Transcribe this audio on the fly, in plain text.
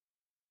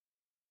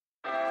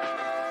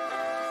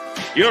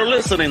You're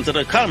listening to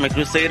the Comic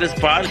Crusaders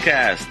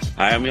podcast.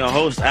 I am your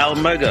host, Al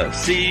Mega,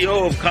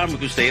 CEO of Comic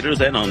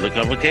Crusaders and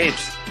Undercover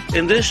Capes.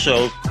 In this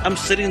show, I'm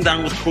sitting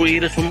down with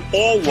creators from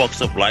all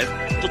walks of life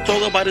to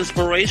talk about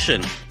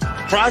inspiration,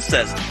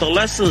 process, the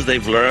lessons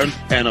they've learned,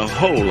 and a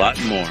whole lot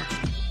more.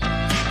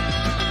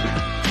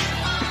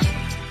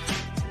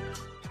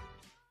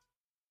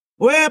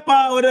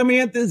 Wepa, what I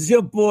mean, this is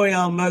your boy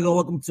Al Mega.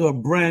 Welcome to a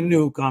brand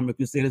new Comic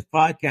Crusaders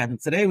podcast.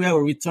 And today we have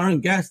a return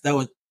guest that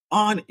was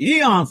on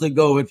eons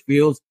ago, it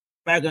feels,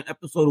 back on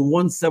episode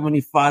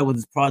 175 with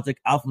his project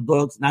Alpha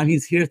Dogs. Now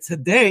he's here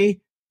today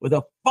with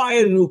a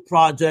fire new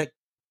project,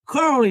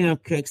 currently on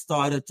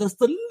Kickstarter. Just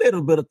a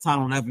little bit of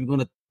time left. We're going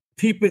to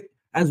peep it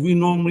as we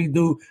normally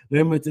do.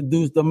 Let me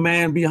introduce the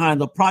man behind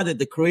the project,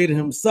 the creator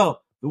himself,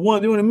 the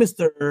one doing it,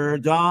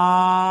 Mr.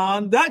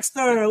 John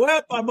Dexter.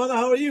 Wepa, brother,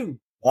 how are you?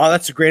 Wow,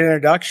 that's a great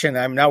introduction.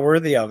 I'm not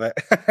worthy of it.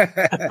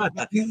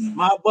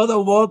 My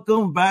brother,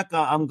 welcome back.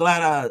 I'm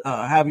glad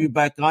I have you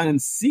back on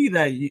and see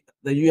that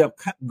you have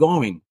kept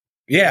going.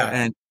 Yeah.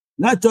 And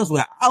not just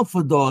with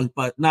Alpha Dogs,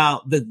 but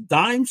now the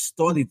Dime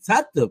Store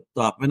Detective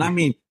stuff. And I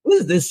mean,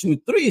 this is issue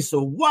 3.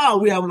 So, wow,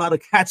 we have a lot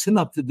of catching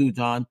up to do,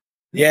 John.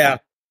 Yeah.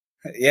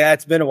 Yeah,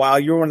 it's been a while.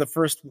 You were one of the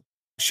first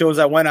shows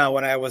I went on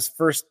when I was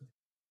first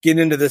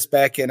getting into this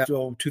back in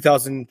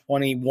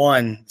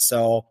 2021.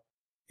 So,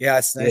 yeah,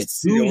 it's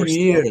nice. 2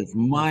 years.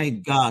 My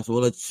gosh.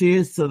 Well,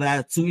 cheers to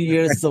that. 2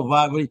 years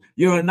surviving.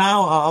 You're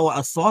now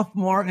a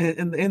sophomore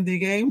in the indie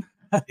game.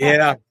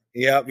 Yeah.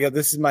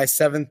 This is my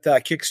 7th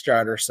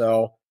Kickstarter.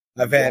 So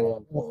I've had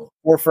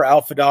 4 for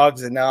Alpha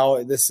Dogs, and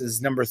now this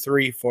is number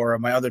 3 for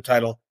my other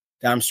title,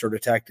 Dime Store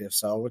Detective.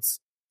 So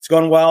it's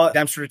going well.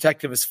 Dime Store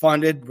Detective is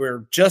funded.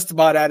 We're just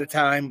about out of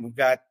time. We've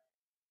got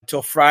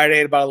until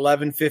Friday at about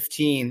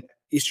 11:15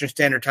 Eastern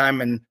Standard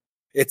Time, and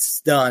it's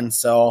done.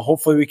 So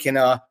hopefully we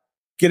can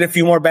get a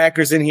few more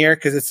backers in here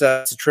because it's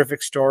a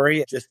terrific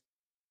story.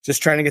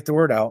 Just trying to get the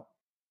word out.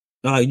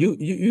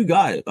 You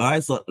got it. All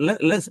right. So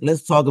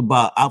let's talk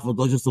about Alpha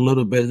Dogs just a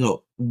little bit. You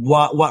know,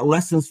 what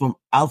lessons from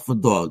Alpha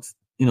Dogs,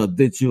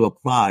 did you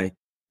apply,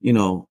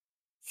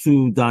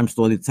 to Dime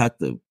Store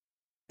Detective?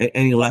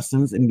 Any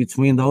lessons in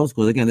between those?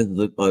 Because again, this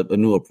is a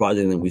newer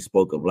project than we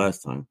spoke of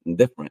last time and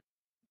different.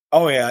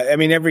 Oh yeah. I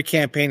mean, every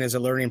campaign is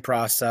a learning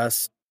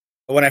process.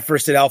 When I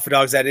first did Alpha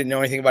Dogs, I didn't know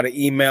anything about an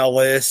email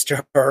list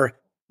or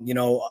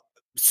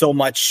so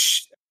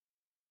much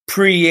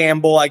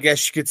preamble, I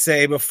guess you could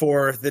say,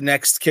 before the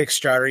next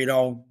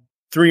Kickstarter,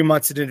 3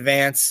 months in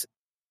advance,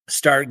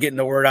 start getting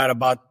the word out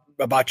about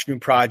your new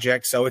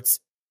project. So it's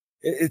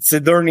a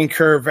learning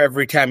curve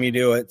every time you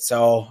do it.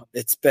 So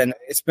it's been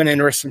an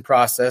interesting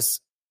process,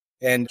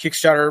 and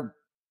Kickstarter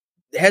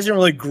hasn't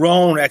really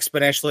grown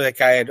exponentially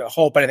like I had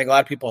hoped. I think a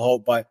lot of people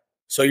hope, but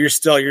so you're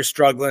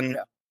struggling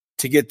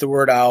to get the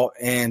word out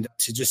and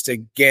to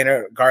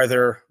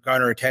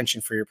garner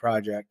attention for your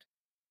project.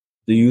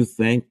 Do you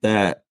think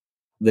that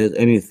there's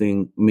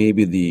anything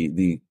maybe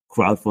the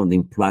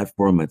crowdfunding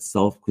platform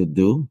itself could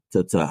do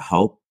to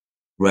help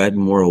spread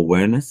more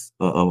awareness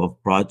of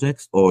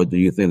projects, or do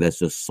you think that's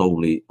just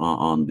solely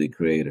on the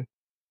creator?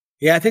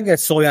 Yeah, I think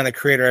that's solely on the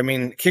creator. I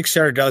mean,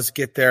 Kickstarter does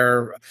get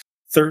their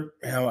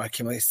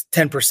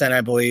 10%, I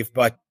believe,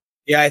 but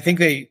yeah, I think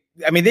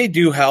they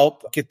do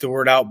help get the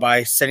word out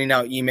by sending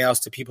out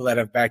emails to people that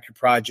have backed your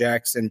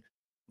projects. And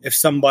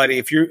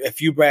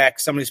if you back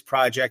somebody's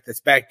project that's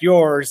backed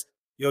yours,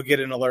 you'll get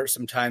an alert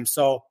sometimes.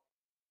 So,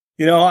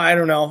 I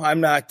don't know. I'm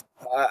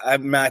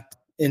not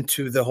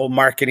into the whole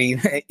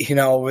marketing,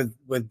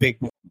 with big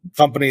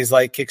companies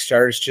like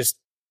Kickstarter. It's just,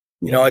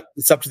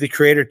 it's up to the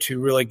creator to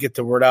really get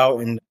the word out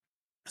and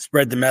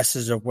spread the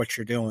message of what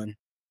you're doing.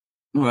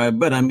 All right,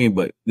 but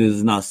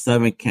there's now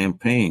 7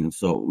 campaigns.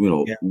 So,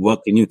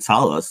 What can you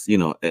tell us,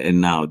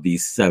 and now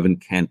these 7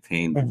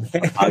 campaigns,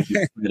 how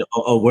you spread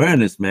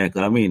awareness, man?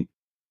 I mean,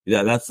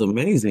 yeah, that's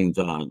amazing,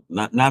 John.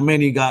 Not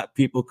many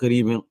people could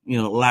even,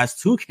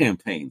 last 2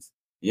 campaigns.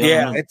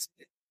 It's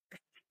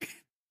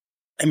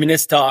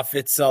tough.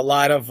 It's a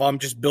lot of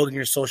just building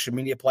your social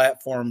media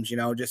platforms,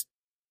 just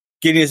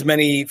getting as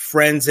many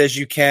friends as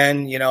you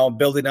can,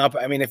 building up.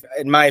 I mean,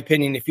 in my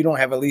opinion, if you don't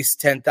have at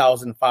least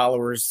 10,000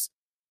 followers,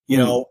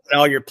 on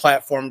all your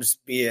platforms,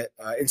 be it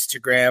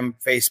Instagram,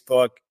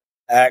 Facebook,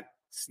 X,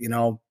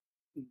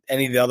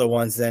 any of the other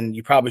ones, then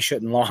you probably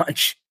shouldn't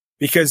launch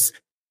because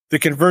the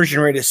conversion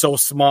rate is so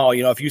small.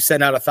 If you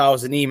send out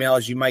 1,000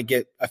 emails, you might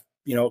get a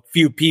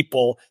few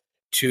people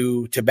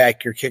to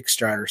back your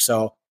Kickstarter.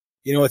 So,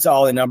 it's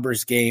all a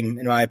numbers game,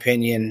 in my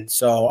opinion.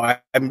 So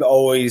I'm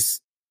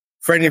always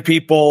friending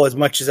people as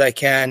much as I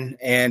can.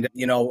 And,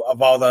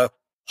 of all the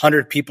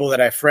 100 people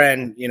that I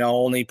friend,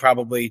 only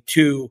probably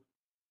 2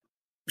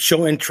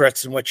 show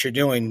interest in what you're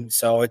doing.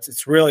 So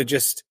it's really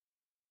just,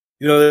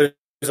 there's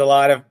a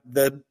lot of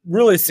the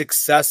really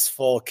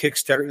successful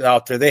Kickstarters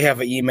out there. They have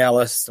an email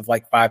list of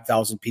like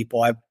 5,000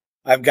 people.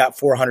 I've got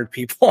 400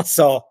 people.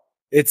 So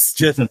it's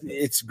just,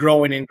 it's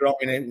growing and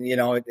growing.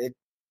 And,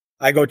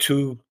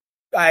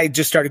 I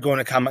just started going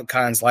to Comic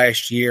Cons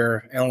last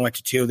year. I only went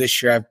to 2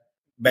 this year. I've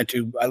been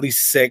to at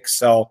least 6.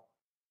 So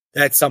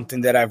that's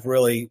something that I've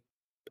really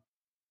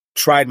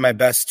tried my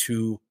best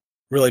to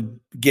really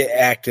get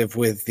active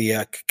with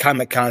the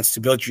Comic Cons, to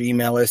build your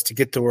email list, to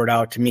get the word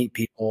out, to meet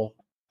people.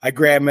 I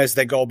grab them as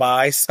they go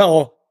by.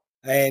 So,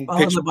 and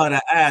I was about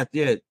to ask,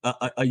 yeah,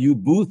 are you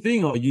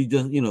boothing or are you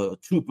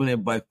just, trooping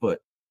it by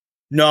foot?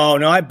 No,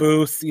 I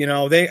booth. I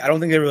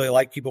don't think they really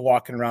like people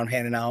walking around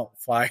handing out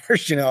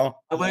flyers.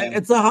 But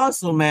it's a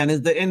hustle, man.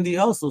 It's the indie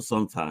hustle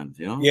sometimes,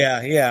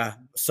 Yeah.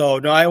 So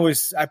no,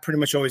 I pretty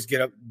much always get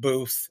a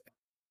booth.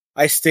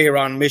 I stay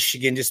around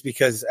Michigan just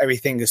because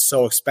everything is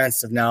so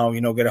expensive now.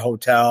 Get a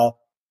hotel,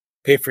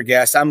 pay for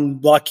gas.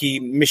 I'm lucky.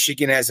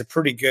 Michigan has a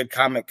pretty good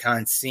Comic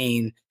Con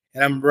scene,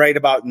 and I'm right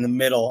about in the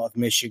middle of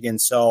Michigan,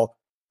 so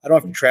I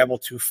don't have to travel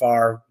too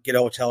far, get a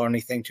hotel or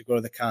anything to go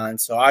to the con.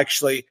 So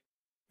actually,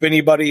 if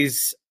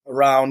anybody's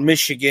around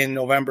Michigan,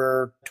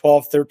 November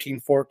 12th,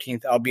 13th,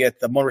 14th, I'll be at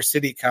the Motor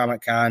City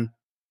Comic Con.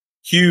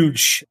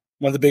 Huge,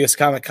 one of the biggest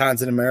Comic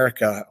Cons in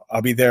America.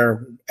 I'll be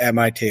there at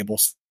my table.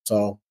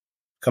 So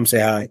come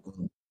say hi.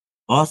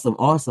 Awesome.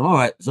 All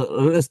right. So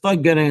let's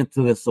start getting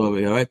into this over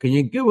here. All right. Can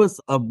you give us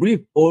a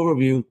brief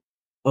overview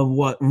of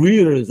what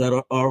readers that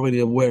are already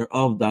aware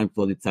of Dime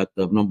Store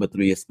Detective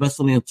 #3,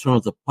 especially in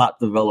terms of plot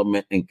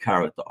development and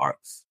character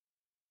arcs?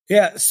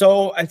 Yeah,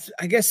 so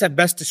I guess I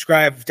best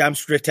describe Dime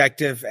Store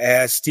Detective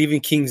as Stephen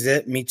King's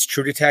It meets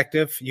True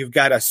Detective. You've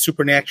got a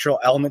supernatural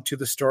element to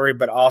the story,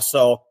 but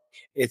also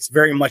it's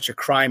very much a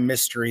crime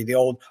mystery. The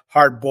old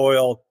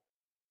hard-boiled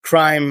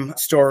crime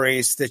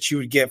stories that you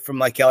would get from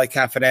like LA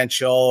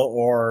Confidential,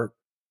 or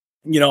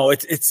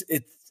it's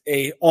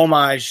a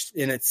homage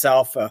in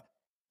itself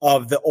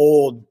of the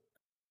old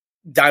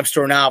dime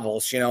store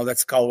novels.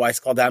 That's why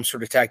it's called Dime Store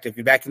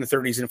Detective. Back in the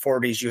 30s and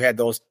 40s, you had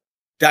those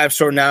dime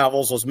store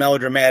novels, those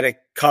melodramatic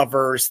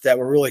covers that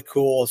were really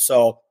cool.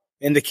 So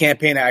in the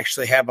campaign, I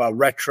actually have a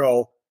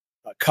retro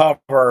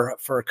cover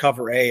for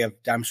cover A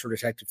of Dime Store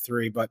Detective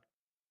 3. But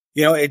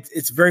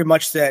it's very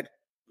much that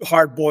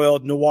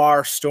hard-boiled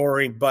noir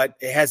story, but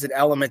it has an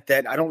element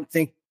that I don't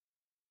think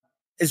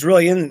is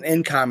really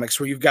in comics,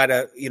 where you've got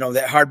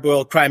that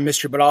hard-boiled crime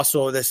mystery, but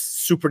also this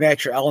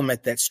supernatural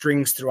element that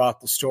strings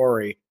throughout the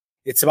story.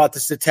 It's about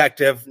this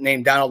detective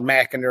named Donald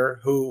McIntyre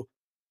who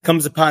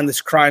comes upon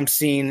this crime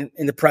scene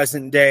in the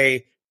present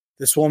day.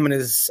 This woman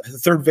is the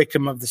third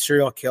victim of the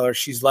serial killer.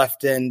 She's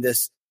left in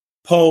this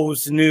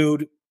pose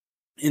nude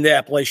in the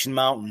Appalachian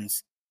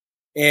Mountains.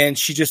 And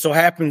she just so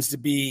happens to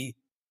be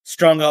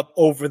strung up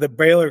over the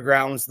burial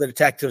grounds. The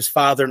detective's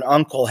father and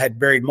uncle had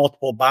buried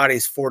multiple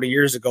bodies 40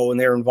 years ago, and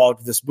they were involved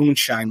with this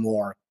moonshine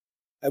war.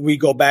 And we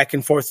go back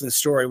and forth in the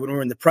story. When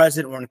we're in the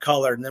present, we're in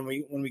color. And then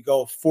when we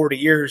go 40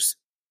 years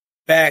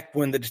back,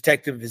 when the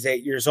detective is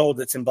 8 years old,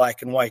 it's in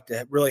black and white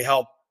to really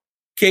help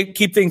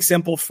keep things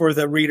simple for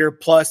the reader.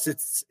 Plus,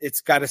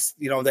 it's got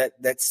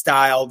that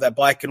style, that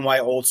black and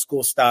white old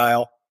school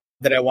style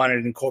that I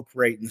wanted to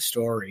incorporate in the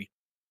story.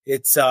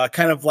 It's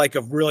kind of like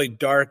a really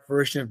dark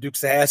version of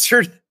Dukes of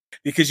Hazzard,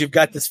 because you've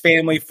got this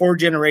family, 4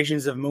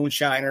 generations of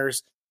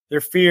moonshiners.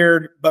 They're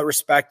feared but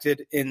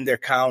respected in their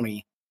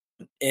county.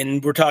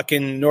 And we're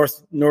talking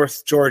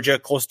North Georgia,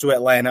 close to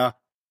Atlanta,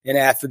 and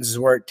Athens is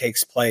where it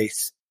takes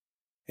place.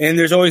 And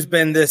there's always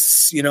been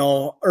this,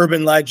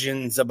 urban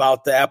legends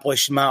about the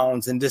Appalachian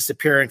Mountains and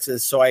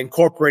disappearances. So I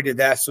incorporated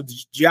that. So the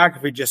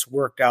geography just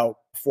worked out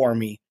for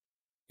me.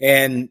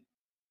 And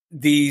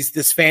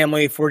this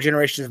family, 4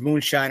 generations of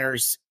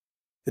moonshiners,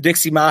 the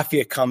Dixie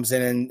Mafia comes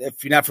in. And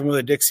if you're not familiar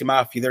with the Dixie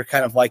Mafia, they're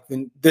kind of like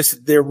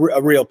they're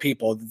a real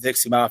people, the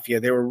Dixie Mafia.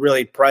 They were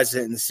really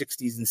present in the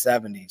 60s and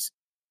 70s.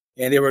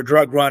 And they were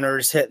drug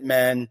runners,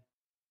 hitmen.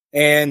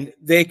 And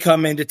they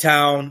come into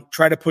town,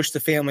 try to push the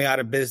family out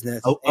of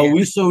business. Are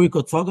we sure we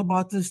could talk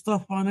about this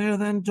stuff on air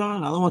then,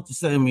 John? I don't want you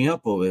setting me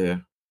up over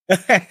here.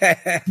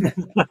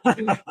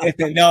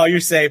 No,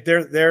 you're safe.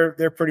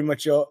 They're pretty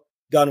much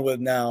done with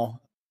now.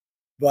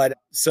 But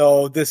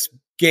so this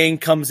gang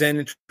comes in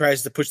and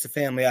tries to push the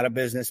family out of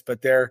business,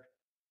 but they're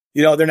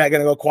not going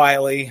to go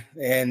quietly,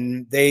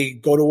 and they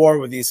go to war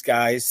with these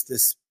guys,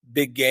 this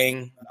big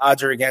gang.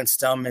 Odds are against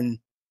them, and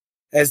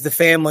as the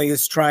family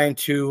is trying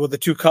to, the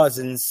 2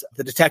 cousins,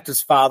 the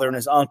detective's father and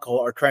his uncle,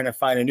 are trying to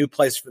find a new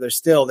place for their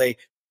still, they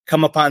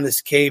come upon this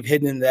cave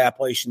hidden in the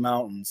Appalachian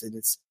Mountains. And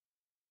it's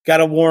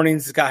got a warning.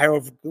 It's got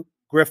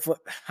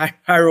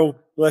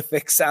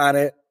hieroglyphics on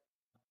it,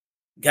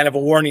 kind of a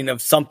warning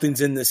of something's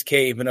in this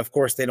cave. And of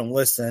course, they don't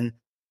listen.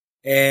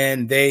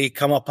 And they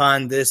come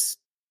upon this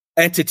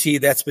entity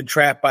that's been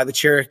trapped by the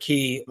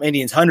Cherokee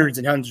Indians hundreds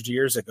and hundreds of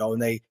years ago.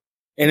 And they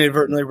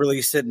inadvertently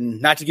release it.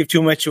 And not to give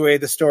too much away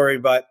the story,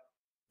 but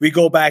we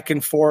go back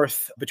and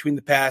forth between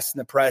the past and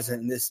the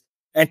present, and this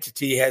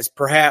entity has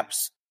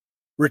perhaps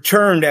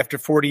returned after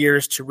 40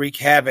 years to wreak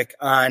havoc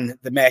on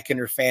the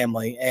McIntyre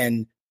family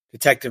and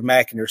Detective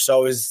McIntyre.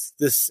 So is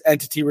this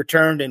entity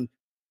returned and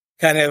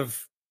kind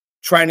of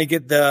trying to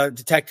get the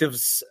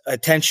detective's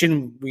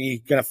attention? We're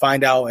going to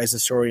find out as the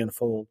story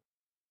unfolds.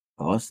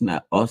 Oh,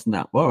 snap.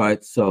 All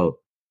right. So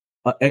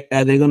are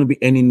there going to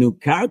be any new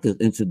characters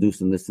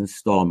introduced in this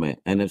installment?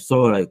 And if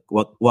so, like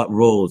what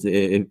roles,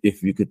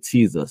 if you could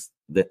tease us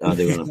they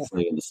going to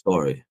play in the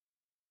story?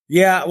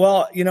 Yeah,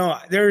 well,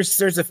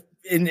 there's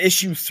in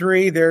issue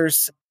 3,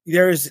 there's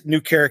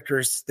new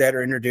characters that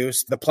are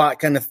introduced. The plot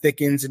kind of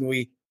thickens, and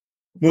we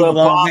move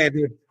along.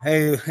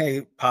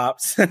 Hey,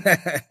 Pops.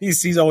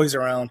 he's always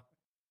around.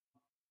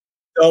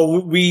 So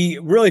we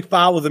really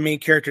follow the main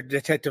character,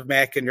 Detective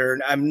Mackinder.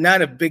 And I'm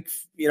not a big,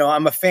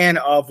 I'm a fan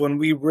of when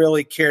we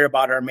really care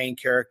about our main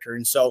character.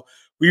 And so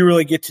we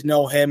really get to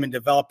know him and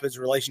develop his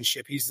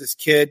relationship. He's this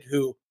kid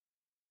who,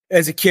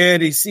 as a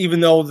kid,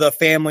 even though the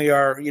family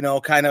are,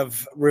 kind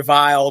of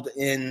reviled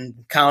in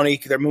the county,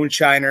 they're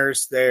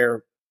moonshiners,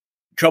 they're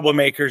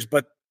troublemakers,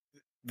 but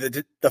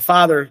the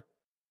father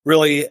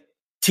really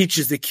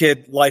teaches the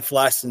kid life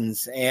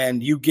lessons,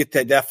 and you get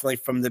that definitely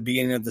from the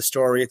beginning of the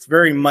story. It's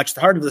very much the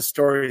heart of the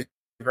story is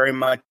very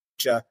much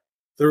the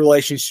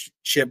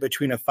relationship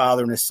between a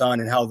father and a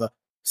son, and how the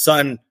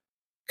son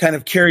kind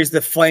of carries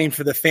the flame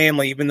for the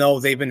family, even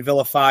though they've been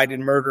vilified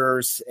and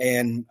murderers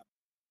and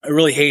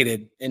really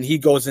hated. And he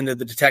goes into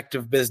the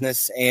detective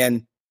business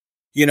and,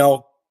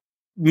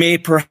 may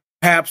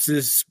perhaps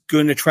is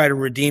going to try to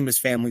redeem his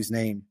family's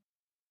name.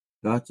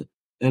 Gotcha.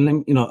 And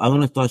then, I'm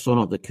going to start showing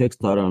off the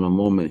Kickstarter in a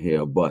moment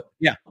here, but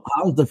yeah,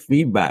 how's the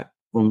feedback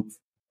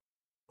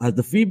has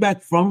the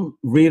feedback from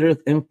readers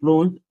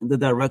influenced the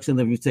direction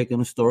that you've taken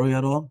the story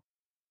at all?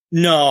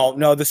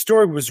 No, the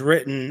story was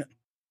written.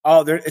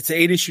 It's an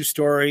 8-issue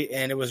story,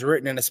 and it was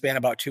written in a span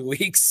of about 2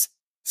 weeks.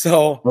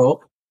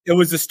 So It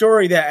was a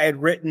story that I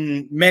had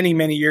written many,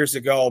 many years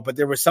ago, but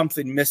there was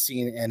something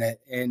missing in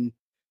it, and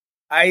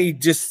I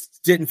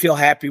just didn't feel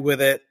happy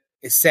with it.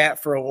 It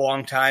sat for a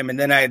long time, and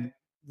then I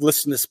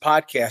listened to this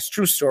podcast,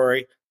 True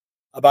Story,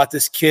 about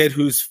this kid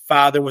whose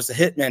father was a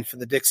hitman for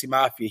the Dixie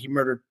Mafia. He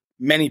murdered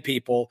many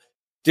people,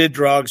 did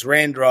drugs,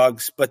 ran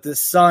drugs, but the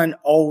son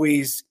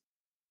always,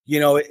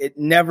 it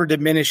never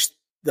diminished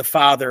the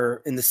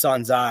father in the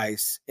son's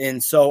eyes.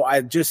 And so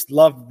I just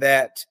loved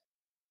that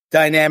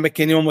dynamic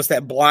and almost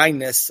that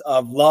blindness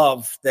of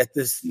love that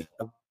this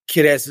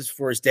kid has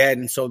for his dad.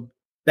 And so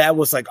that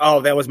was like,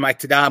 that was my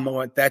ta-da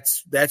moment.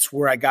 That's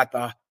where I got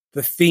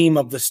the theme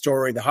of the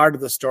story, the heart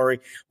of the story.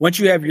 Once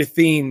you have your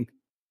theme,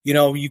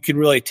 you can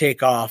really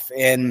take off.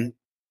 And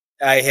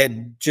I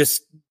had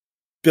just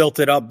built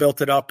it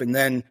up. And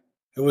then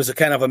it was a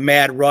kind of a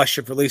mad rush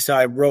of release.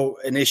 I wrote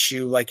an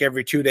issue like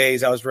every 2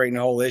 days. I was writing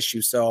a whole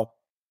issue. So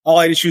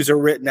all 8 issues are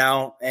written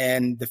out,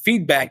 and the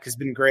feedback has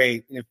been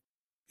great. And if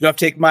you don't have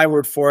to take my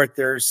word for it,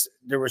 there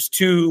was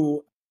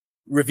 2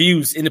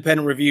 reviews,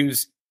 independent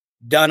reviews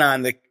done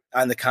on the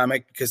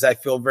comic, because I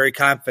feel very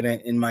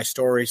confident in my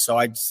story. So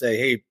I'd say,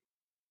 hey,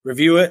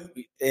 review it.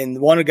 And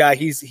one guy,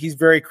 he's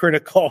very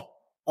critical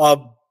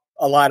of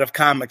a lot of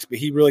comics, but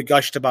he really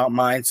gushed about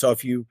mine. So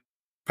if you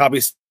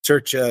probably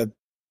search a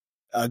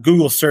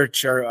Google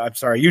search, or I'm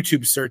sorry,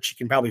 YouTube search, you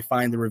can probably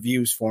find the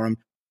reviews for him.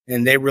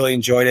 And they really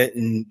enjoyed it.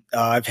 And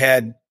I've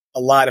had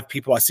a lot of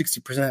people,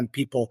 60% of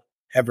people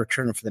have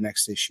returned for the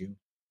next issue.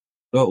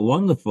 Oh,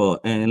 wonderful.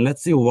 And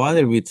let's see why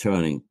they're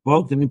returning.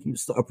 Folks, let me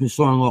start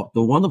showing off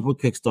the wonderful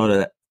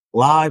Kickstarter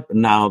live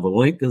now. The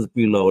link is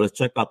below. Let's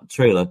check out the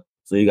trailer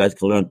so you guys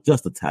can learn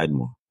just a tad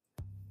more.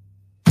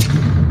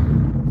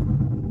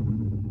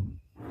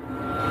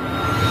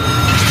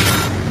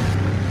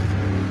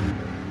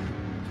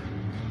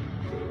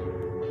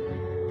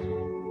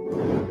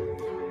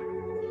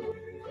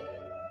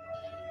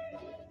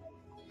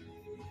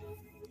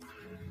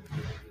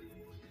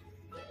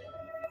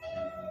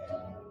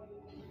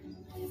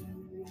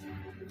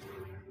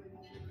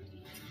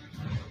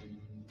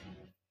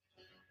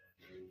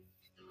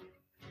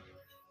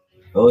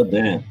 Oh,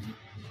 damn.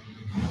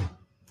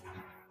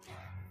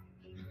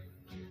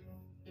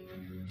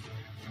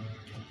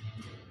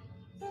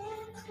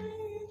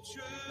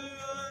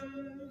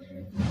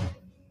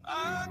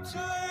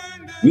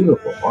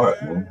 Beautiful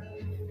art, man.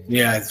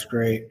 Yeah, it's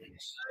great.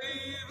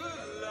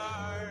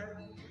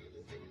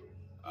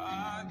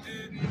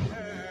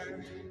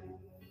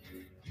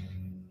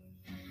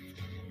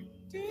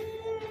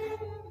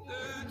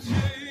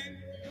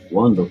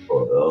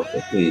 Wonderful.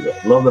 Okay,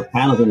 I love the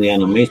panels and the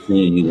animation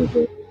you're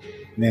using.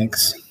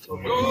 Thanks.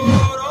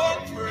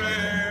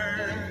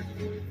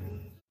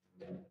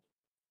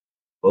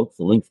 Folks,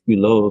 the links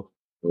below.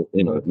 If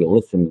you're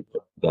listening,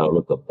 you gotta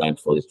look up Dime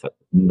these type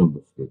of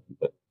numbers. You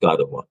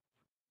gotta watch.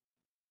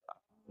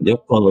 Their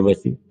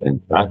coloration,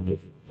 fantastic.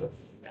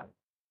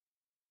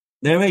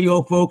 There you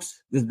go,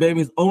 folks. This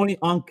baby is only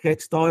on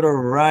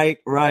Kickstarter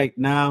right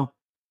now.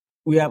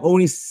 We have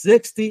only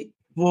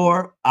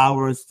 64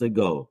 hours to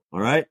go. All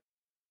right.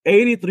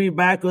 83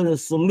 backers. A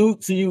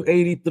salute to you,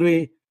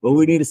 83. But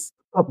we need a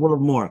couple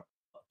of more.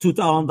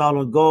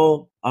 $2,000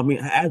 goal. I mean,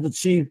 as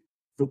achieved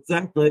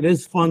successfully. It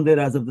is funded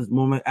as of this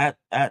moment at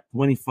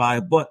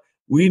 25. But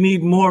we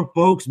need more,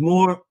 folks.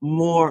 More.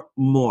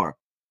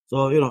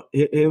 So,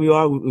 here we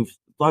are. We've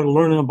started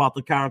learning about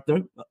the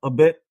character a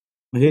bit.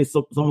 Here's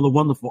some of the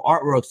wonderful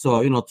artwork.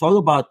 So, talk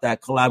about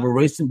that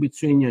collaboration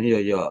between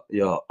your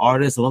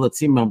artists and other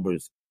team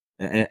members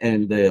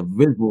and the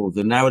visuals,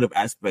 the narrative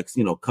aspects,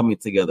 coming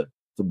together.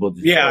 to build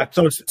these Yeah,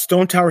 boats? so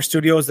Stone Tower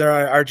Studios,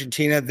 they're in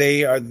Argentina.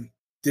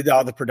 Did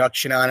all the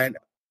production on it.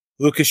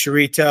 Lucas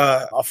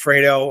Sharita,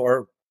 Alfredo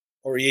or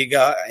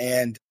Origa,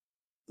 and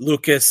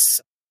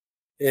Lucas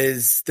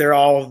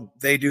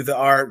they do the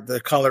art,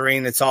 the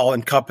coloring, it's all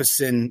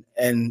encompassing,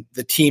 and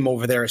the team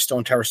over there at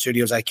Stone Tower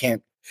Studios, I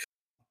can't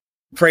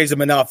praise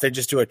them enough. They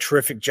just do a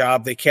terrific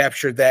job. They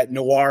captured that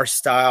noir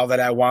style that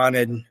I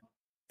wanted.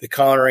 The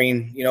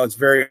coloring, it's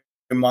very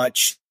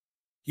much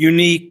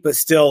unique, but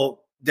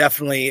still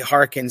definitely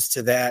harkens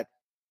to that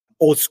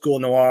old school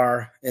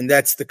noir. And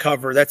that's the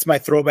cover. That's my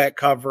throwback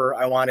cover.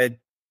 I wanted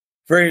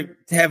to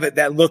have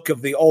that look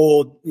of the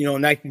old,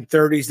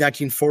 1930s,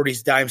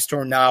 1940s dime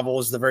store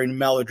novels, the very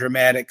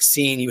melodramatic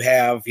scene you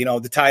have,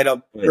 the tied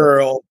up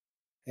girl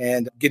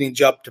and getting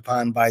jumped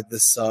upon by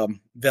this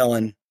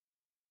villain.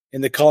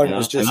 And the color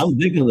was just. And I'm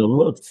digging the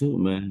look too,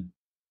 man.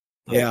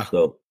 Yeah.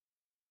 So,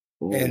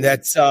 and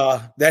that's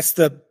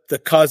the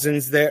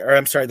cousins there, or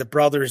I'm sorry, the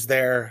brothers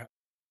there.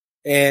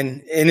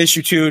 And in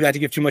issue 2, not to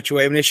give too much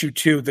away, in issue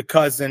 2,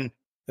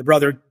 the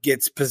brother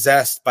gets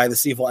possessed by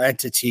this evil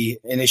entity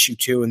in issue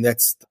 2, and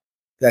that's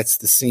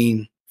the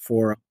scene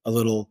for a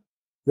little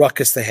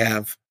ruckus they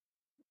have.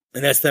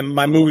 And that's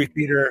my movie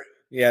theater.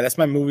 Yeah, that's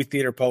my movie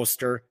theater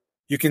poster.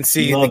 You can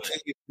see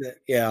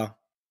yeah.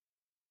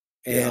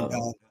 And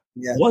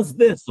what's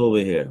this over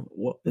here?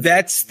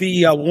 That's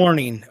the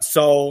warning.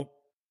 So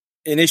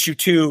in issue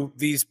 2,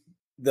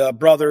 the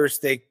brothers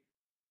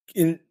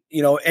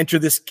enter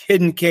this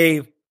hidden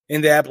cave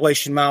in the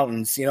Appalachian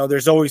Mountains.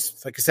 There's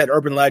always, like I said,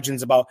 urban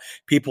legends about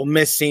people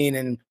missing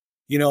and,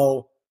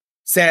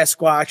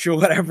 Sasquatch or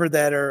whatever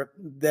that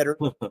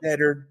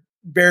are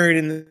buried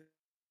in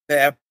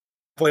the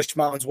Appalachian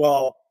Mountains.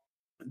 Well,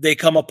 they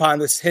come upon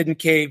this hidden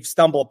cave,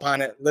 stumble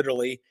upon it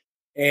literally.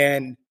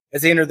 And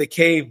as they enter the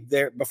cave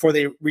there, before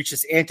they reach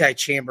this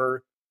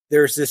antechamber,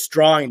 there's this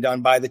drawing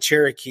done by the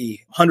Cherokee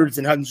hundreds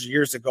and hundreds of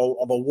years ago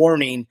of a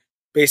warning,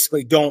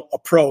 basically don't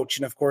approach.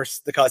 And of course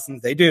the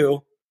cousins, they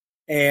do.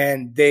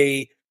 And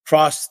they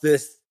cross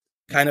this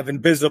kind of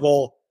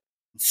invisible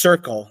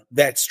circle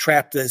that's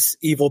trapped this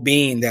evil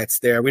being that's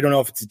there. We don't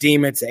know if it's a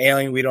demon, it's an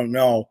alien, we don't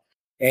know.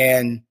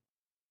 And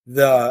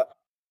the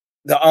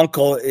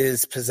uncle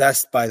is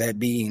possessed by that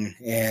being.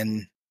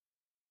 And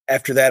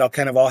after that,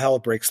 all hell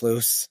breaks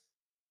loose.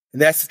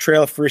 And that's the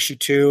trailer for issue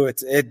 2.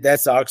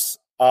 That's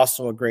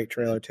also a great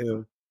trailer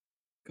too.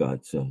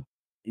 Gotcha.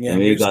 Yeah.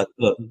 And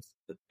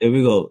here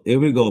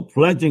we go.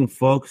 Pledging,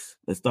 folks.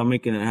 Let's start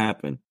making it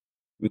happen.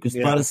 We could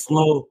start as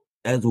slow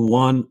as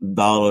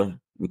 $1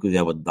 because you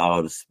have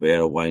 $1 to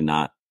spare. Why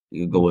not?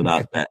 You can go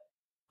without that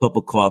cup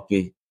of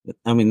coffee.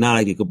 I mean, not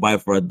like you could buy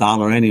it for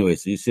 $1 anyway.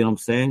 So you see what I'm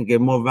saying?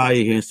 Get more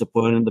value here and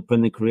support an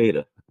independent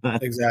creator.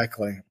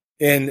 Exactly.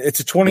 And it's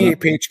a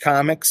 28-page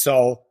comic.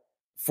 So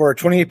for a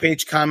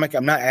 28-page comic,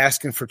 I'm not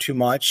asking for too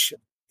much.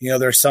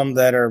 There's some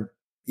that are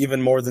even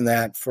more than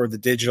that for the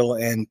digital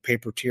and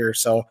paper tier.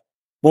 So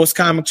most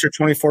comics are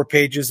 24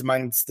 pages.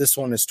 This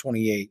one is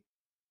 28.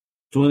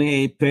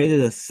 28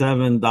 pages at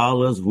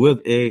 $7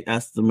 with a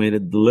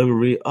estimated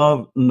delivery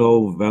of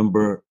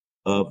November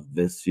of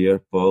this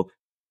year, folks.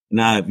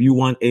 Now, if you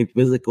want a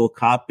physical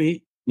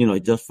copy,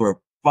 just for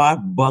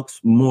 $5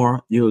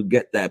 more, you'll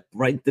get that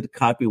printed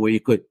copy where you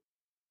could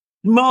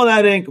smell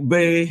that ink,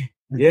 baby.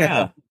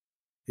 Yeah.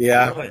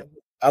 Yeah.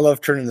 I love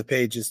turning the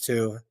pages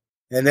too.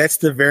 And that's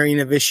the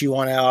variant of issue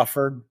 1 I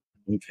offered.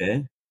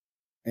 Okay.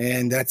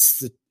 And that's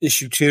the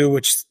issue 2,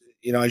 which,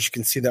 as you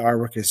can see, the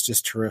artwork is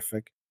just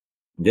terrific.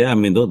 Yeah, I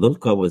mean, those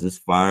covers is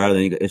fire.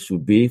 Then you got issue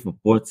B for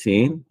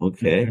 14.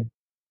 Okay. Mm-hmm.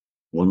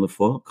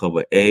 Wonderful.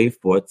 Cover A,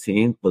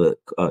 14 for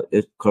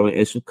the current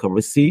issue.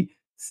 Cover C,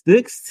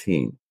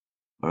 16.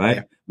 All right.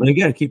 Yeah. But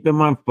again, keep in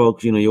mind,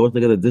 folks, you also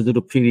get a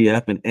digital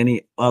PDF and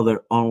any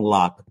other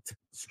unlocked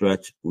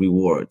stretch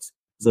rewards.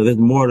 So there's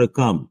more to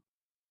come.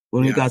 We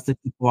only got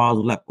 64 hours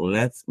left.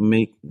 Let's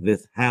make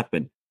this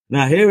happen.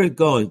 Now, here it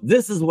goes.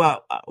 This is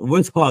what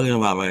we're talking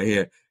about right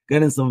here.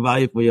 Getting some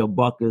value for your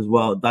buck as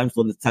well. Dime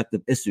Store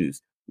Detective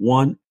issues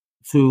 1,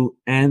 2,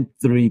 and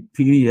 3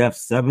 PDF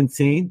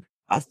 17.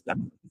 That's a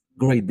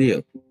great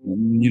deal.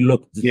 You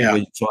look, you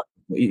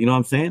know what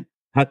I'm saying?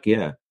 Heck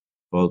yeah,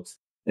 folks.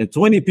 And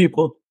 20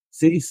 people,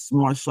 see,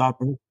 smart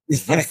shopper.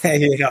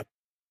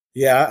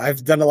 Yeah, I've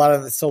sold a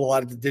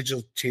lot of the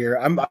digital tier.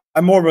 I'm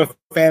more of a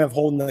fan of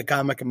holding the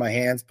comic in my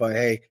hands, but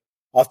hey,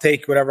 I'll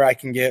take whatever I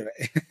can get.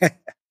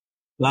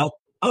 Well,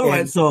 all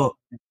right. So,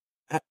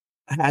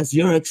 has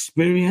your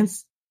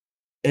experience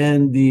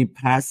in the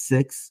past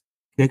 6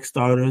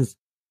 Kickstarters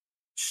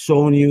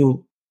shown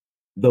you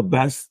the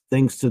best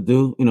things to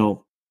do?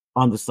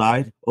 On the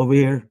side over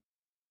here.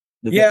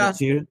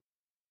 Tier?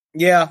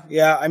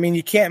 Yeah. I mean,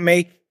 you can't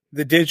make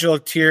the digital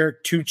tier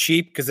too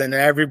cheap because then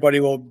everybody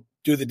will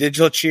do the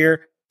digital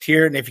tier.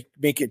 And if you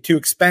make it too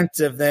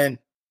expensive, then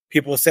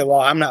people will say, well,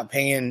 I'm not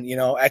paying,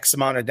 X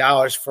amount of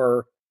dollars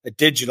for a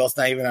digital. It's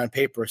not even on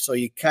paper. So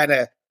you kind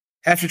of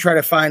have to try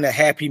to find a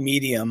happy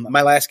medium.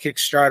 My last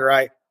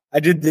Kickstarter, I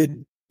did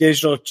the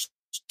digital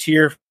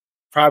tier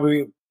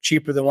probably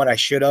cheaper than what I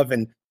should have.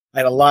 And I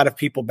had a lot of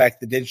people back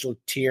the digital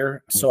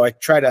tier. So I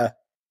try to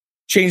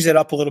change that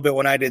up a little bit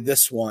when I did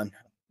this one,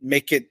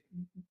 make it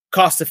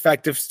cost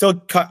effective, still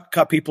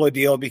cut people a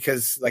deal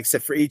because, like I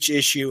said, for each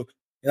issue,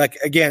 like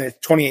again, it's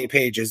 28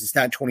 pages. It's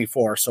not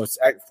 24. So it's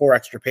 4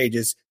 extra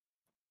pages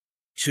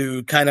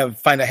to kind of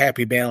find a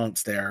happy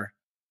balance there.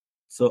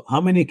 So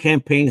how many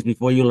campaigns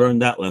before you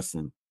learned that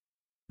lesson?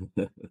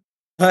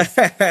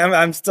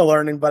 I'm still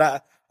learning,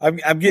 but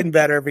I'm getting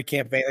better every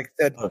campaign. Like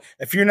I said,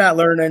 if you're not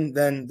learning,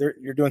 then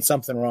you're doing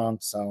something wrong.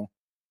 So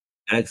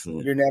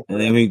excellent. You're never.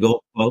 And then we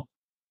go, folks.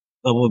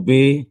 Double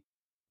B,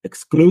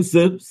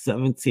 exclusive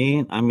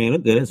 17. I mean,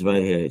 look at this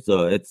right here.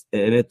 So it's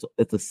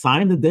a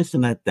signed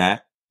edition at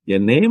that. Your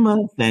name on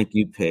a thank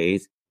you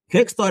page,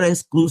 Kickstarter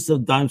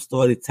exclusive Dime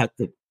Store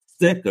Detective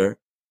sticker,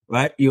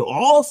 right? You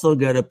also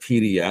get a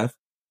PDF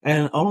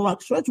and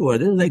unlock stretch word.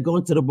 This is like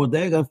going to the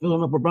bodega and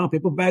filling up a brown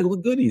paper bag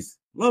with goodies.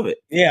 Love it.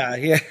 Yeah,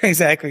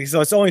 exactly.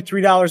 So it's only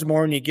 $3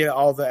 more and you get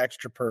all the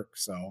extra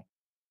perks. So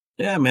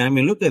yeah, man. I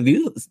mean, look at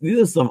these. These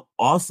are some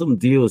awesome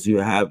deals you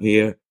have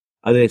here.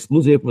 Are they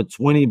exclusive for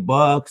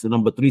 $20? The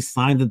number 3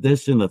 signed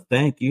edition, the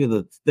thank you,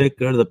 the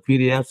sticker, the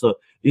PDF. So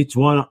each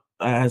one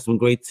has some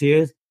great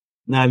tiers.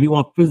 Now, if you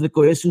want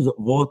physical issues of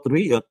all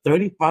 3, your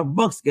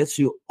 $35 gets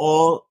you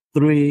all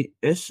 3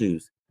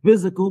 issues.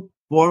 Physical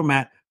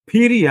format,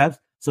 PDFs.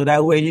 So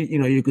that way,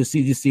 you can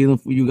see them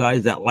for you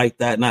guys that like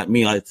that. Not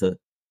me. I like to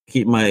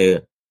keep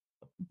my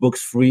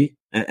books free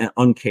and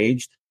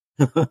uncaged.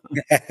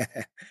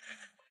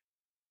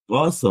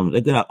 Awesome.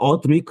 They got all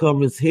 3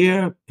 covers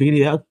here.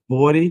 PDF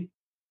 40.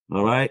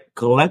 All right.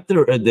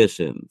 Collector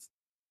editions.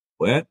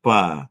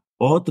 Wepa.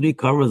 All 3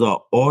 covers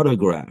are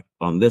autographed.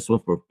 On this one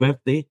for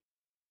 50.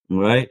 All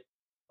right.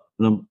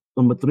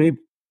 Number 3.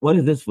 What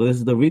is this for? This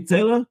is the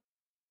retailer?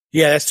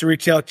 Yeah, that's the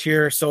retail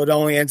tier. So it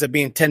only ends up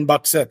being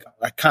 $10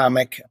 a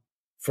comic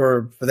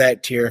for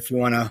that tier if you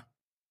wanna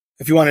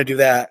do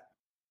that.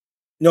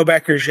 No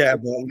backers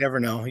yet, but you never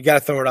know. You gotta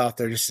throw it out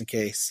there just in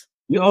case.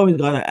 You always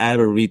gotta add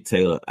a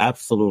retailer.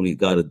 Absolutely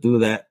gotta do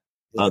that.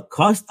 A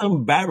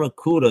custom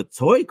Barracuda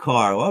toy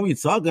car. What are we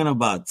talking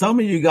about? Tell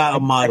me you got a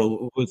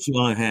model with you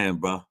on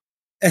hand, bro.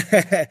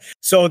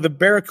 So the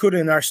Barracuda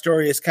in our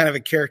story is kind of a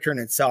character in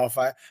itself.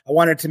 I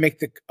wanted to make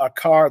the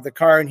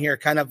car in here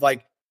kind of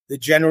like the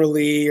General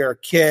Lee or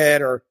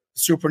Kid or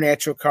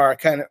Supernatural car.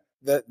 Kind of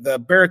the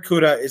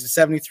Barracuda is a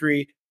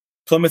 73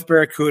 Plymouth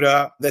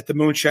Barracuda that the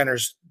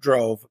Moonshiners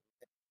drove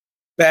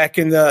back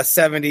in the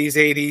 70s,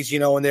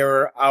 80s, when they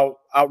were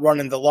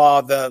outrunning the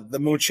law. The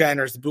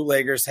Moonshiners, the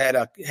bootleggers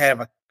have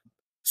a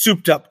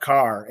souped up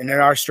car. And in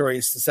our story,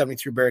 it's the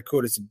 73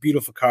 Barracuda. It's a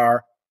beautiful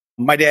car.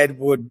 My dad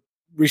would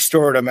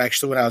restore them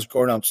actually when I was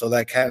growing up. So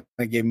that kind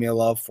of gave me a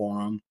love for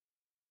them.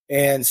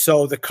 And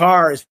so the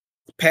car is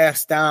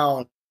passed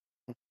down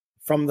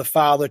from the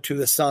father to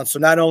the son. So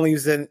not only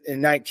is it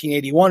in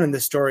 1981 in the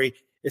story,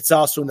 it's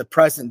also in the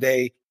present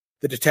day.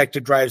 The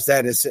detective drives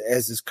that as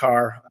his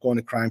car going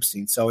to crime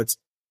scene. So it's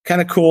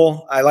kind of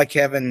cool. I like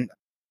having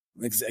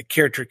a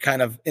character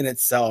kind of in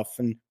itself.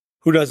 And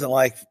who doesn't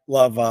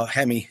love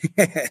Hemi?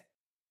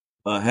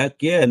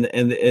 Heck yeah.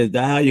 And is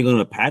that how you're going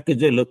to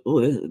package it? It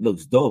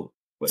looks dope.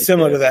 Right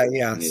similar there. To that,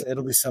 yes. Yeah.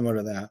 It'll be similar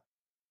to that.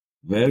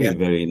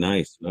 Very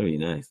nice. Very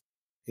nice.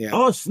 Yeah.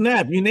 Oh,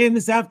 snap. You named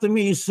this after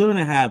me. You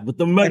shouldn't have, but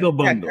the mega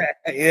bundle.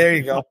 There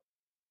you go.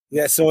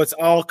 Yeah, so it's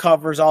all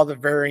covers, all the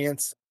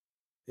variants.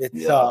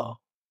 It's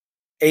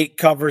 8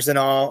 covers in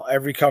all,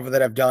 every cover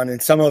that I've done.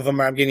 And some of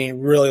them I'm getting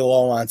really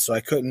low on, so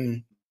I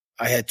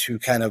had to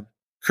kind of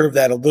curve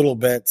that a little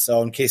bit.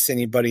 So in case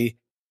anybody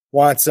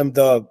wants them,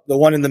 the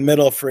one in the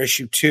middle for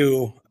issue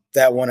 2,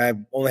 that one I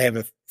only have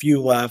a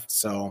few left.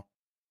 So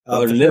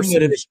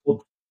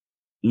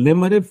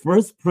limited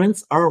first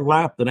prints are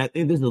left, and I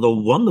think this is a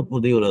wonderful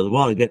deal as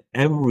well. You get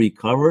every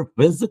cover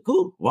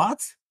physical.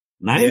 What?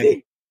 90? Yeah.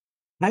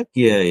 Heck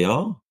yeah,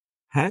 yo.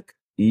 Heck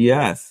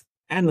yes.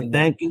 And the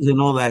thank yous and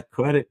all that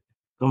credit.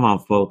 Come on,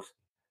 folks.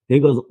 Here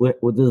goes.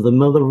 There's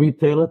another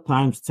retailer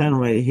times 10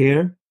 right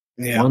here.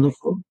 Yeah.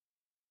 Wonderful.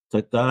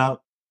 Check that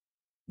out.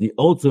 The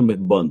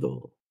ultimate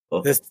bundle.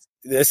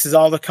 This is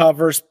all the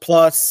covers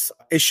plus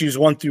issues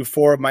 1 through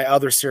 4 of my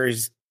other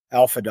series,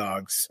 Alpha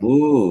Dogs.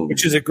 Ooh.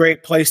 Which is a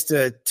great place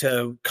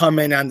to come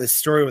in on the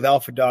story with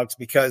Alpha Dogs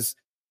because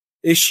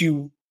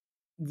issues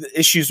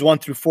 1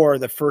 through 4 are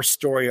the first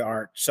story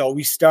arc. So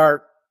we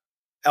start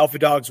Alpha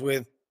Dogs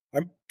with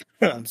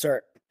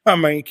our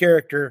main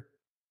character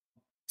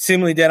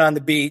seemingly dead on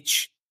the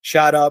beach,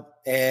 shot up,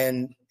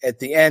 and at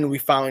the end we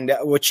found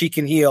out what he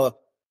can heal.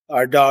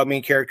 Our dog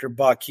main character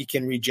Buck, he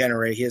can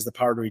regenerate. He has the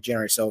power to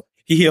regenerate, so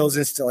he heals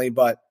instantly.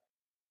 But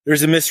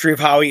there's a mystery of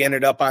how he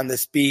ended up on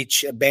this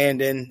beach,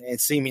 abandoned and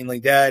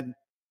seemingly dead.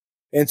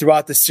 And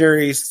throughout the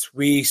series,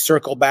 we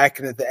circle back,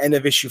 and at the end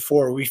of issue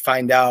 4, we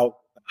find out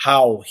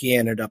how he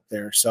ended up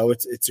there. So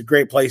it's a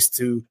great place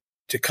to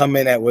come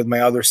in at with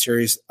my other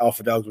series,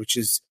 Alpha Dogs, which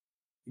has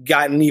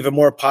gotten even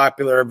more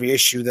popular every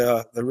issue.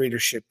 The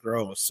readership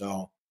grows.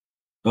 So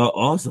Oh,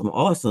 awesome,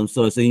 awesome.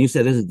 So you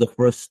said this is the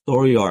first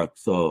story arc.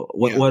 So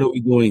Yeah. what are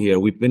we doing here? Are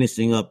we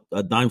finishing up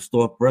a dime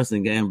store first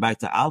and getting back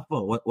to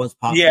Alpha? What's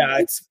popping? Yeah,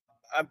 it's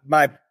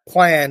my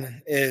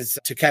plan is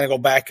to kind of go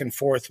back and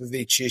forth with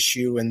each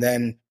issue, and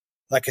then,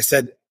 like I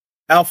said,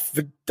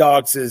 Alpha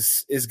Dogs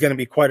is going to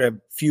be quite a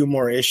few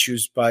more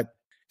issues, but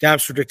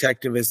Dexter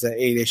Detective is the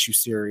 8-issue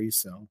series.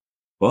 So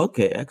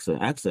Okay,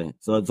 excellent, excellent.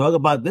 So talk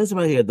about this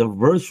right here, the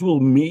virtual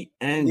meet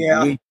and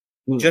yeah, greet.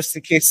 just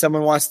in case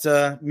someone wants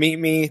to meet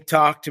me,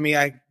 talk to me,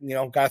 I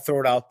got to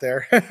throw it out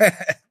there.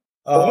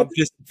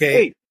 Just in case.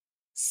 Hey,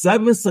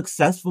 7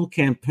 successful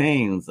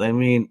campaigns. I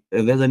mean,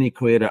 if there's any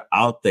creator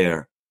out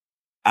there,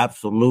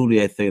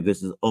 absolutely, I think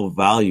this is of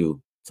value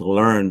to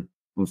learn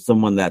from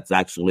someone that's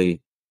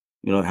actually,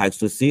 has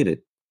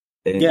succeeded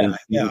Yeah, in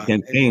yeah,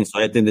 campaigns. So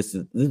I think this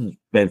is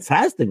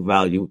fantastic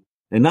value.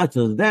 And not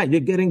just that, you're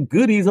getting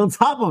goodies on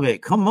top of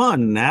it. Come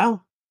on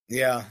now.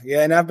 yeah.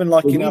 And I've been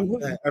lucky enough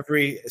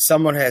that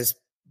someone has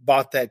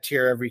bought that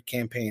tier every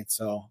campaign,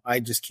 so I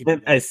just keep.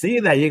 And I see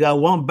that you got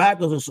one back.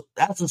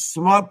 That's a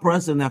smart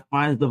person that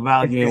finds the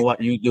value in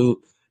what you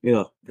do.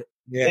 Yeah.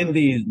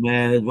 Indies,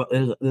 man,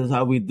 this is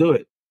how we do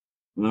it.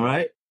 All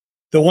right.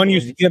 The one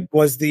you skipped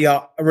was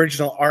the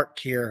original art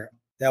tier.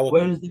 That will.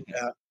 Where is it?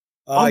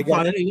 I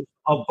got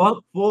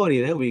above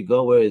 40. There we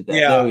go. Where is that?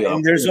 Yeah, There we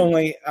and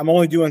are. I'm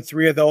only doing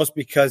 3 of those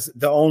because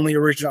the only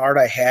original art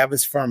I have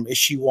is from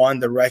issue 1.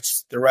 The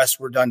rest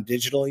were done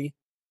digitally,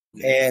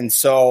 and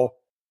so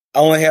I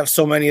only have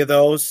so many of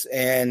those,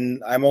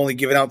 and I'm only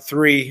giving out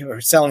 3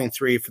 or selling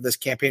 3 for this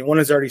campaign. One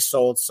is already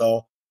sold,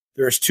 so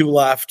there's 2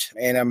 left,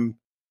 and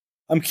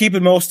I'm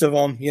keeping most of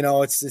them.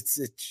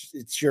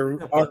 It's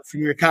your art from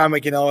your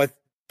comic. It's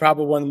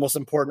probably one of the most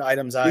important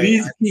items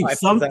Please keep I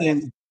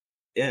something.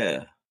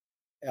 Yeah.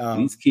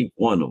 Please keep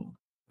one of them.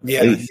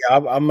 Yeah,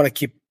 I'm going to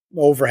keep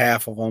over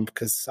half of them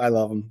because I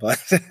love them.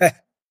 But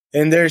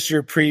and there's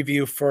your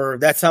preview for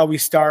that's how we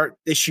start.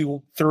 Issue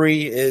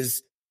 3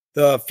 is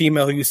the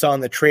female who you saw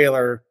in the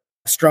trailer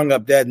strung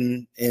up dead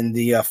in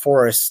the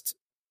forest.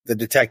 The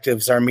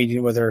detectives are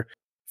meeting with her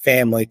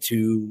family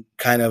to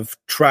kind of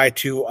try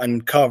to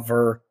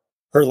uncover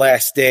her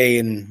last day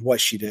and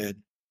what she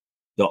did.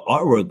 The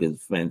artwork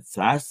is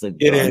fantastic.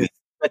 It is.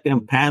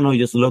 Second panel,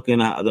 just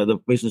looking at the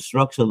facial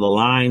structure, the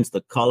lines, the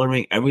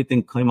coloring,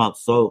 everything came out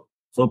so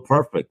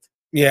perfect.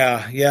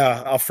 Yeah.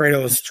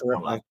 Alfredo is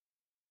terrific.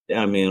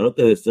 Yeah, I mean, look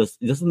at this,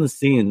 just in the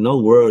scene, no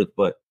words,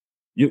 but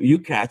you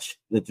catch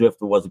the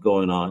drift of what's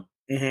going on.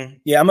 Mm-hmm.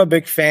 Yeah, I'm a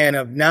big fan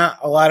of not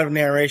a lot of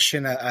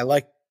narration. I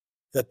like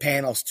the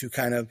panels to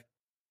kind of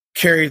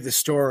carry the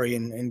story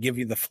and give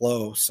you the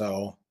flow.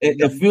 So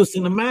it feels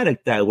cinematic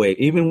that way.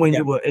 Even when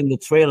you were in the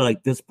trailer,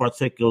 like this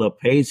particular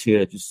page here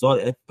that you saw,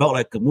 it felt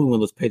like a movie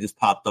when those pages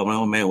popped up.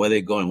 Oh man, where are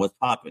they going? What's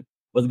popping?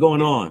 What's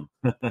going on?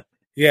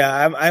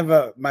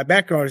 Yeah, my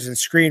background is in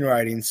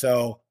screenwriting,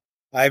 so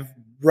I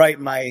write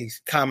my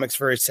comics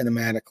very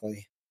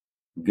cinematically.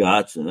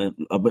 Gotcha.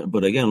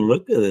 But again,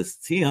 look at this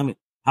team. I mean,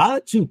 how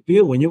did you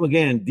feel when you were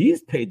getting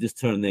these pages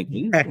turned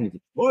in?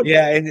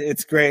 Yeah,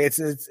 it's great.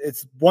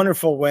 It's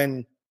wonderful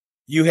when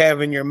you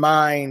have in your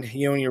mind,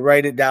 when you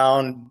write it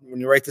down, when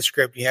you write the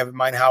script, you have in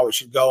mind how it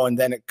should go, and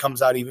then it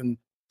comes out even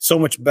so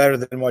much better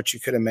than what you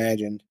could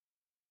imagine.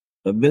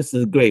 This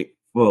is great,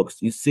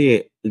 folks. You see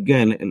it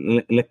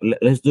again.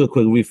 Let's do a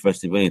quick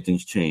refresh if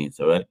anything's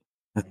changed. All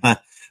right,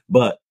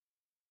 but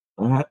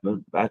I have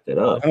to back it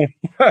up.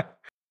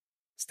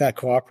 It's not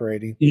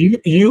cooperating.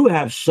 You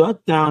have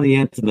shut down the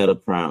internet.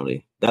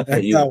 Apparently, that's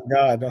what you. Oh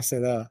God, don't say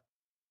that.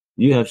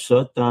 You have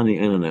shut down the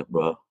internet,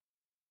 bro.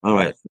 All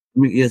right,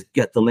 let me just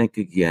get the link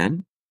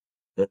again.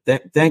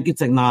 Thank you,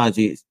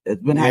 technology.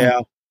 It's been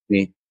happening to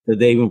me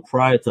today, even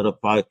prior to the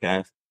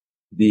podcast.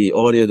 The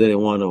audio didn't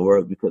want to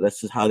work because that's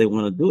just how they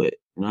want to do it.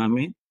 You know what I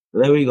mean? So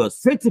there we go.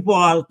 64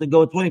 hours to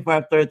go,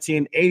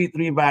 25-13,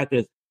 83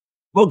 backers.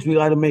 Folks, we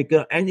got to make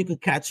up, and you can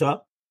catch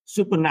up.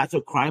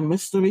 Supernatural crime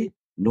mystery,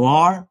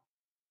 noir,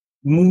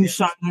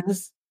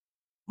 moonshiners,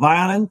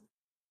 violence.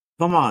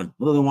 Come on,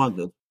 what do they want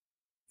to do?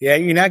 Yeah,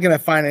 you're not going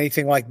to find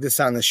anything like this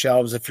on the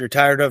shelves. If you're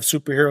tired of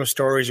superhero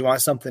stories, you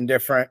want something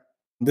different,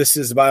 this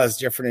is about as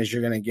different as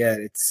you're going to get.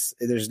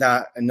 There's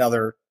not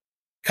another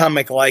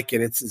comic like it.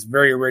 It's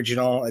very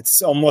original.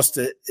 It's almost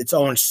its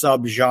own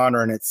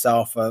subgenre in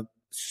itself, a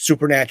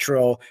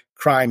supernatural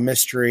crime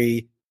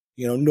mystery,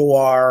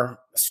 noir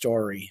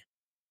story.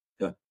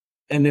 Yeah.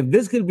 And if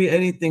this could be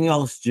anything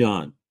else,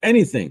 John,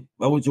 anything,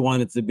 what would you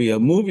want it to be? A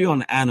movie or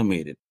an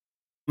animated?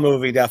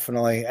 Movie,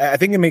 definitely. I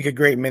think it'd make a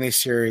great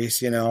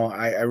miniseries.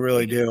 I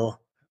really do.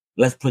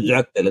 Let's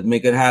project it. Let's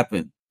make it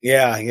happen.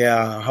 Yeah.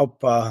 I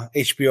hope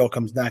HBO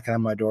comes knocking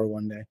on my door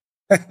one day.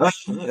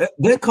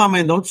 They're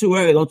coming. Don't you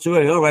worry.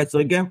 All right. So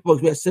again,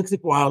 folks, we have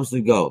 64 hours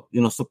to go.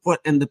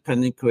 Support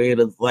independent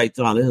creators like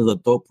John. This is a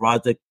dope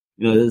project.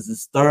 This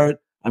is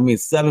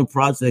his 7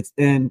 projects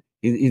in.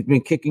 He's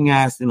been kicking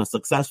ass.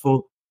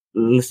 Successful.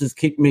 Let's just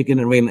keep making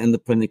it rain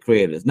independent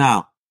creators.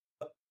 Now,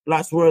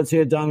 last words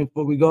here, John,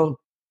 before we go.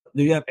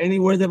 Do you have any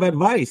words of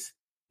advice,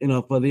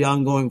 for the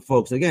ongoing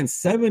folks? Again,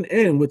 7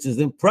 in, which is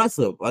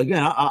impressive.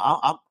 Again,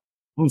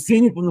 from from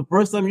seeing you from the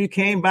first time you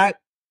came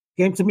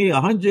to me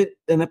 100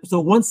 in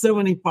episode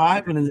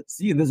 175, and then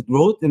see this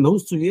growth in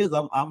those 2 years.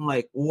 I'm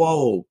like,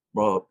 whoa,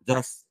 bro,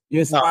 just you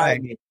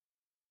inspired me.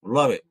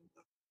 Love it.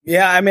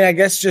 Yeah, I mean, I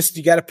guess just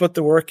you got to put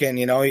the work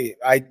in.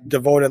 I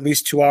devote at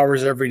least 2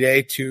 hours every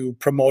day to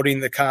promoting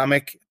the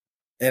comic,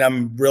 and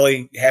I'm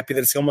really happy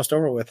that it's almost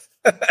over with.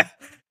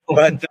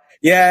 But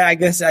yeah, I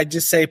guess I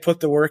just say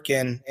put the work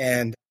in,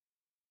 and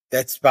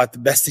that's about the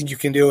best thing you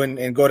can do.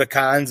 And go to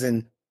cons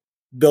and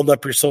build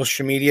up your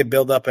social media,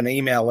 build up an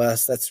email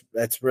list. That's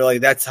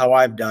how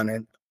I've done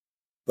it.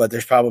 But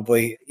there's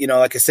probably,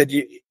 like I said,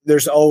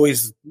 there's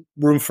always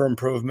room for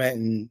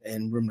improvement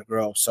and room to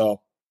grow. So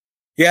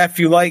yeah, if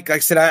you like I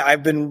said,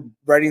 I've been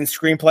writing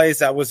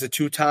screenplays. I was a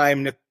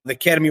 2-time the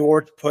Academy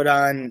Award put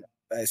on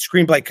a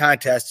screenplay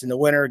contest, and the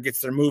winner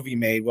gets their movie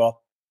made.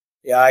 Well,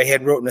 yeah, I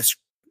had written a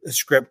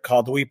script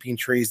called The Weeping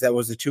Trees that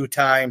was a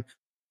 2-time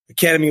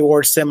Academy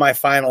Award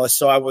semifinalist.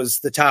 So I was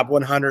the top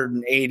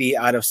 180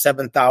 out of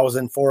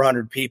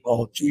 7,400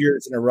 people 2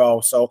 years in a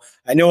row. So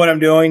I know what I'm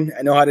doing.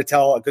 I know how to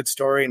tell a good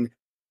story, and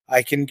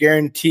I can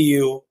guarantee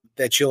you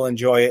that you'll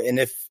enjoy it. And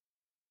if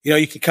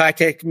you can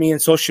contact me on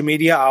social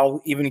media,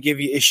 I'll even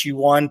give you issue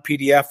 1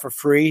 PDF for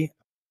free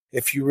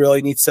if you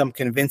really need some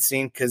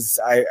convincing, because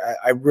I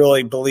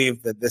really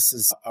believe that this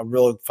is a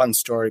really fun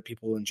story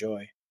people will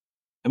enjoy.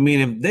 I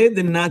mean, if they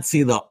did not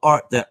see the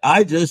art that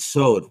I just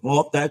showed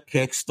off that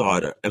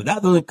Kickstarter, if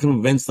that doesn't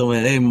convince them,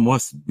 they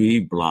must be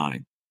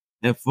blind.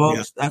 And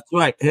folks, That's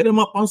right. Hit them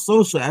up on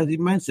social, as you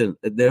mentioned.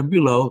 They're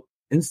below.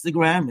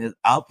 Instagram is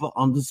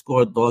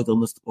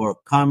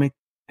alpha_dogs_comic.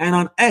 And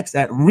on X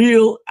at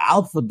Real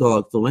Alpha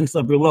Dogs. The links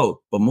are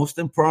below. But most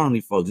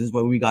importantly, folks, this is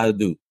what we got to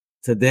do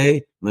today,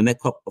 in the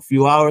next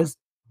few hours,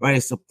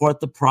 right?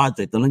 Support the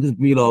project. The link is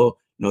below.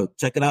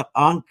 Check it out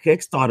on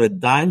Kickstarter,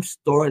 Dime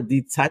Store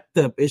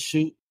Detective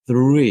issue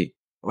 3.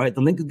 Right, the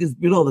link is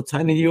below, the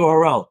tiny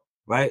URL.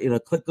 Right,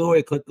 click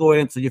away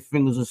until your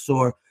fingers are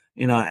sore.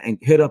 And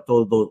hit up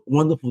those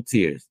wonderful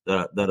tiers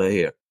that are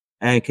here.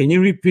 And can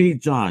you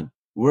repeat, John?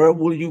 Where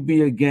will you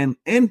be again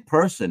in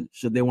person?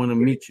 Should they want to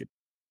meet you?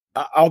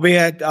 I'll be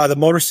at the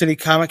Motor City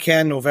Comic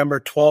Con, November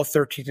 12th,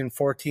 13th, and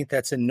 14th.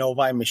 That's in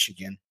Novi,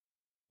 Michigan.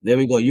 There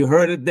we go. You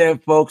heard it there,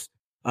 folks.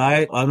 All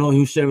right. I know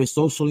he'll share it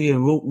socially,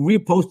 and we'll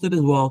repost it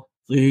as well,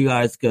 so you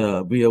guys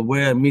can be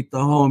aware, meet the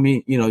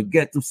homie,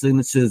 get some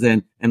signatures,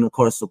 and of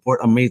course,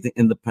 support amazing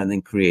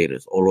independent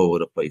creators all over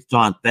the place.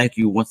 John, thank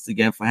you once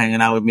again for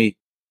hanging out with me,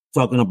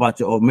 talking about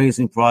your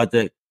amazing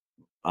project.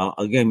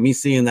 Again, me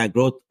seeing that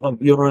growth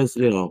of yours,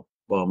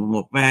 I'm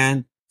a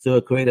fan, to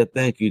a creator.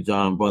 Thank you,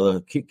 John, brother.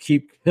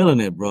 Keep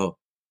killing it, bro.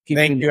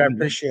 Thank you. I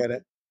appreciate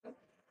it.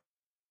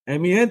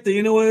 And mi gente,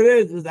 you know what it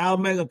is? It's Al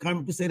Mega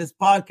Comic Crusaders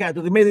podcast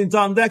with the amazing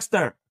John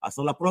Dexter.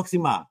 Hasta la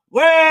próxima.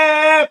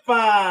 Wepa!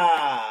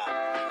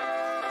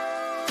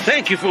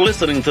 Thank you for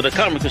listening to the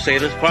Comic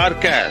Crusaders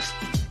podcast.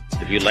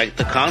 If you like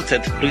the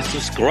content, please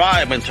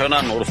subscribe and turn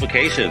on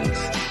notifications.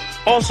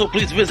 Also,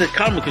 please visit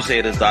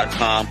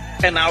ComicCrusaders.com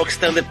and our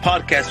extended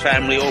podcast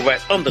family over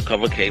at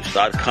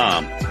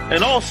UndercoverCapes.com.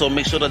 And also,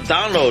 make sure to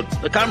download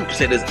the Comic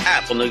Crusaders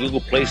app on the Google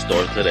Play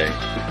Store today.